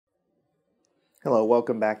Hello,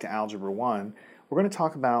 welcome back to Algebra 1. We're going to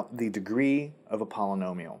talk about the degree of a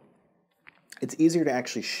polynomial. It's easier to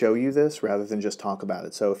actually show you this rather than just talk about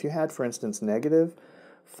it. So if you had, for instance, negative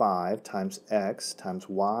 5 times x times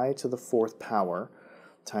y to the fourth power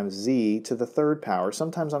times z to the third power,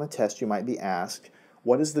 sometimes on a test you might be asked,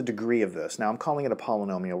 what is the degree of this? Now I'm calling it a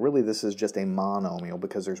polynomial. Really this is just a monomial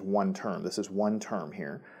because there's one term. This is one term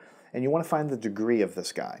here. And you want to find the degree of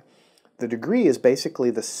this guy. The degree is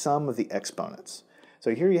basically the sum of the exponents.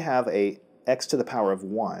 So here you have a x to the power of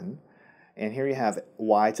 1, and here you have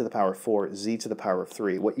y to the power of 4, z to the power of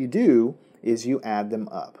 3. What you do is you add them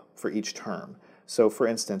up for each term. So for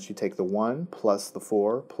instance, you take the 1 plus the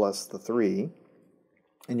 4 plus the 3,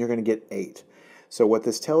 and you're going to get 8. So what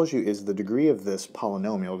this tells you is the degree of this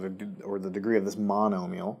polynomial, or the degree of this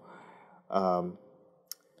monomial,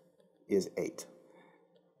 is 8.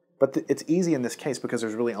 But it's easy in this case because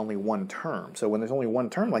there's really only one term. So when there's only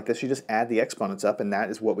one term like this, you just add the exponents up, and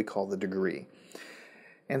that is what we call the degree.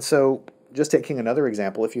 And so just taking another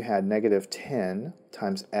example, if you had negative 10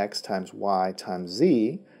 times x times y times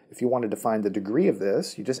z, if you wanted to find the degree of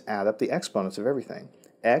this, you just add up the exponents of everything.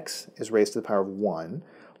 X is raised to the power of 1,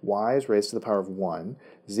 y is raised to the power of 1,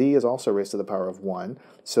 z is also raised to the power of 1,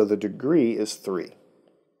 so the degree is 3.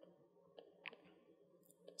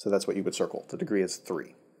 So that's what you would circle. The degree is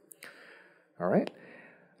 3. All right.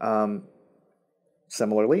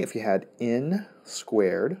 Similarly, if you had n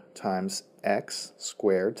squared times x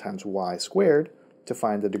squared times y squared, to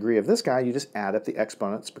find the degree of this guy, you just add up the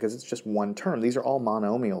exponents because it's just one term. These are all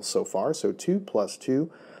monomials so far. So 2 plus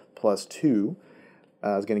 2 plus 2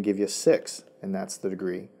 is going to give you 6, and that's the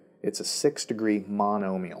degree. It's a 6-degree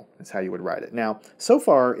monomial. That's how you would write it. Now, so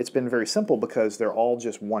far, it's been very simple because they're all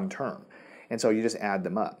just one term, and so you just add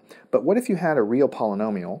them up. But what if you had a real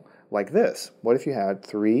polynomial like this? What if you had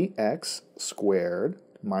 3x squared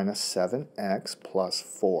minus 7x plus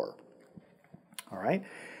 4? All right.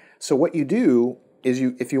 So what you do is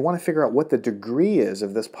if you want to figure out what the degree is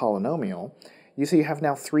of this polynomial, you see you have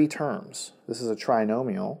now 3 terms. This is a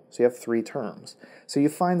trinomial, so you have 3 terms. So you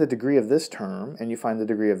find the degree of this term, and you find the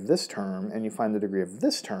degree of this term, and you find the degree of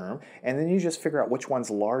this term, and then you just figure out which one's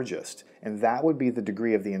largest, and that would be the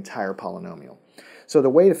degree of the entire polynomial. So the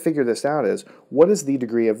way to figure this out is, what is the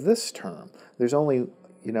degree of this term? There's only,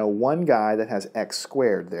 one guy that has x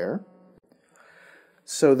squared there.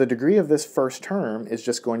 So the degree of this first term is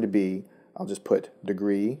just going to be, I'll just put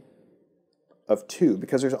degree of 2,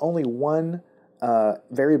 because there's only one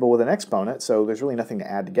variable with an exponent, so there's really nothing to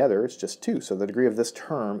add together. It's just 2. So the degree of this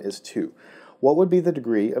term is 2. What would be the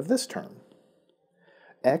degree of this term?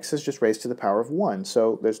 X is just raised to the power of 1,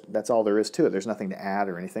 so that's all there is to it. There's nothing to add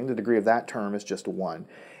or anything. The degree of that term is just 1.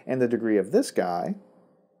 And the degree of this guy,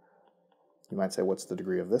 you might say, what's the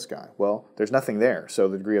degree of this guy? Well, there's nothing there, so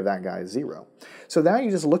the degree of that guy is 0. So now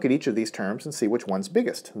you just look at each of these terms and see which one's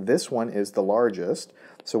biggest. This one is the largest,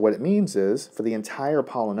 so what it means is, for the entire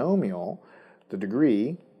polynomial, the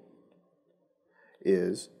degree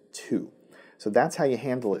is 2. So that's how you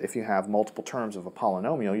handle it if you have multiple terms of a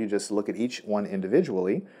polynomial. You just look at each one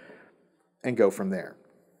individually and go from there.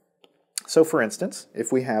 So for instance,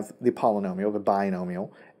 if we have the polynomial, the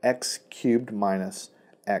binomial, x cubed minus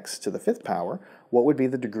x to the 5th power, what would be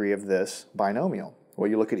the degree of this binomial? Well,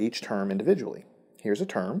 you look at each term individually. Here's a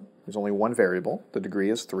term. There's only one variable. The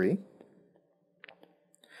degree is 3.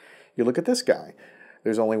 You look at this guy.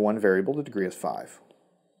 There's only one variable. The degree is 5.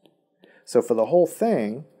 So for the whole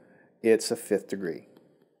thing, it's a 5th degree.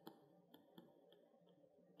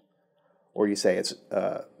 Or you say it's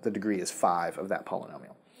the degree is 5 of that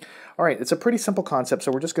polynomial. All right, it's a pretty simple concept,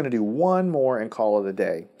 so we're just going to do one more and call it a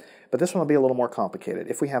day. But this one will be a little more complicated.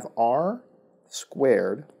 If we have r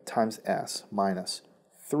squared times s minus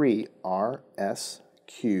 3rs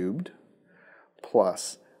cubed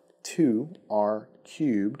plus 2r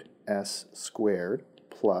cubed s squared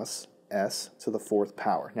plus s to the 4th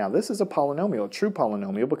power. Now this is a polynomial, a true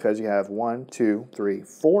polynomial, because you have 1, 2, 3,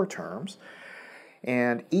 4 terms,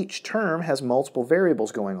 and each term has multiple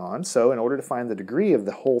variables going on, so in order to find the degree of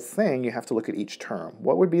the whole thing, you have to look at each term.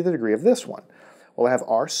 What would be the degree of this one? Well, I have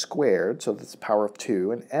r squared, so that's the power of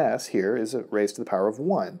 2, and s here is raised to the power of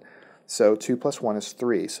 1. So 2 plus 1 is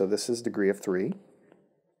 3, so this is degree of 3.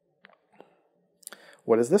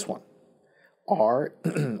 What is this one? r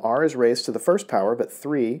is raised to the 1st power, but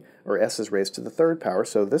 3, or s is raised to the 3rd power,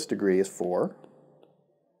 so this degree is 4.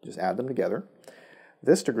 Just add them together.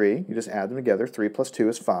 This degree, you just add them together. 3 plus 2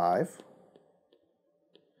 is 5.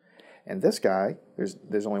 And this guy,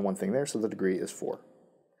 there's only one thing there, so the degree is 4.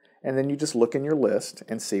 And then you just look in your list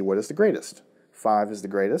and see what is the greatest. 5 is the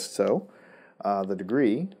greatest, so the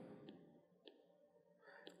degree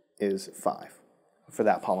is 5. for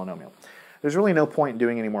that polynomial. There's really no point in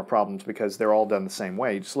doing any more problems because they're all done the same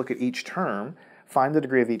way. You just look at each term, find the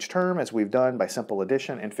degree of each term as we've done by simple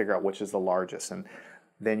addition, and figure out which is the largest. And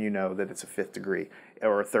then you know that it's a fifth degree,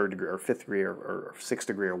 or a third degree, or fifth degree, or sixth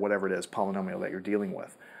degree, or whatever it is, polynomial that you're dealing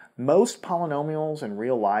with. Most polynomials in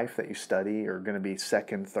real life that you study are going to be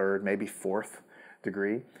second, third, maybe fourth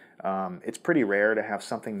degree. It's pretty rare to have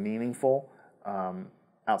something meaningful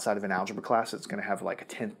outside of an algebra class that's going to have like a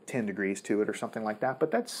 10 degrees to it or something like that.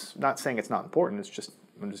 But that's not saying it's not important. It's just,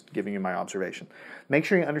 I'm just giving you my observation. Make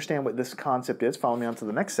sure you understand what this concept is. Follow me on to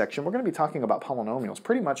the next section. We're going to be talking about polynomials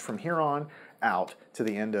pretty much from here on out to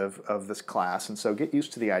the end of this class. And so get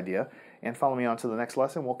used to the idea and follow me on to the next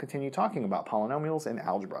lesson. We'll continue talking about polynomials in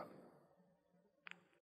algebra.